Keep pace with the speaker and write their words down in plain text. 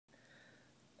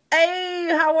Hey,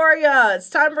 how are ya? It's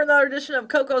time for another edition of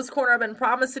CoCo's Corner. I've been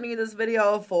promising you this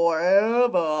video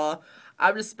forever.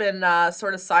 I've just been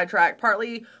sort of sidetracked,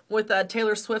 partly with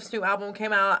Taylor Swift's new album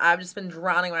came out. I've just been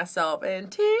drowning myself in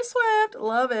T-Swift.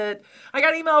 Love it. I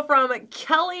got an email from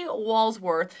Kelly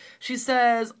Walsworth. She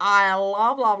says, I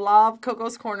love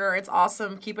CoCo's Corner. It's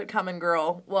awesome. Keep it coming,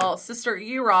 girl. Well, sister,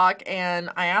 you rock. And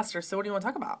I asked her, so what do you want to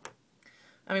talk about?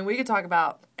 I mean, we could talk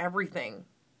about everything.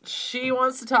 She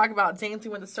wants to talk about Dancing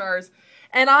with the Stars,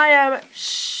 and I am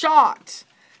shocked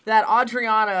that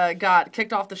Adriana got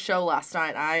kicked off the show last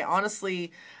night. I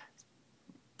honestly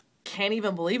can't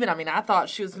even believe it. I mean, I thought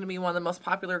she was going to be one of the most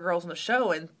popular girls on the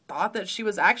show and thought that she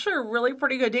was actually a really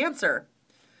pretty good dancer.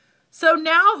 So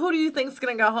now who do you think is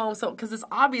going to go home? So, because it's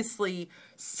obviously,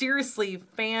 seriously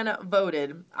fan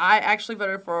voted. I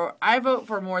vote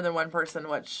for more than one person,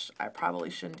 which I probably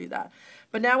shouldn't do that.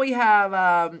 But now we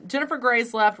have Jennifer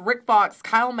Gray's left, Rick Fox,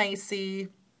 Kyle Massey,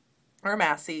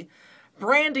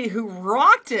 Brandy, who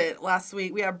rocked it last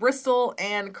week. We have Bristol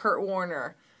and Kurt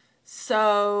Warner.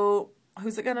 So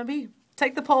who's it going to be?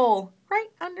 Take the poll right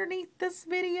underneath this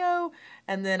video,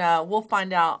 and then we'll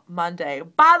find out Monday.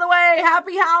 By the way,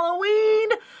 happy Halloween,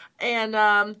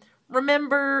 and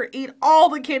remember, eat all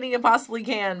the candy you possibly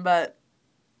can, but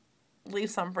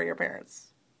leave some for your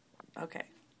parents. Okay,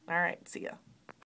 all right, see ya.